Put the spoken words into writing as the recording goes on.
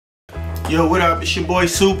Yo, what up? It's your boy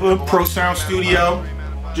Supa, Pro Sound Studio.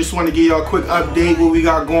 Just want to give y'all a quick update what we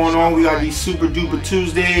got going on. We got these Supa Dupa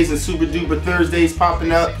Tuesdays and Supa Dupa Thursdays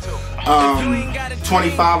popping up.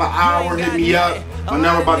 25 an hour, hit me up. My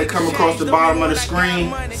number about to come across the bottom of the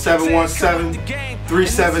screen,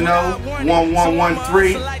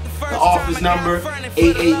 717-370-1113. The office number,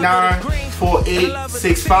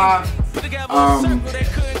 889-4865.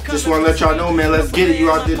 Just want to let y'all know, man, let's get it.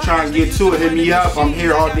 You out there trying to get to it, hit me up. I'm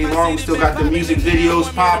here all day long. We still got the music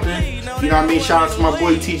videos popping. You know what I mean? Shout out to my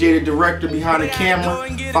boy TJtheDIRECTOR behind the camera.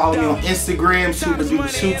 Follow me on Instagram, Supa Dupa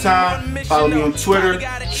Sultan. Follow me on Twitter,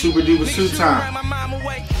 Supa Dupa Sultan.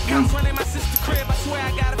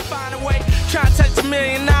 Try to touch $1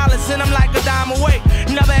 million and I'm like a dime away.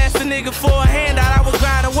 Never asked a nigga for a handout, I would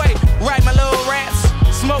grind away. Write my little raps,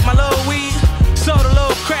 smoke my little weed, sold a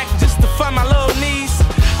little crack just to fund my little knees.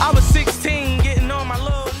 I was 16.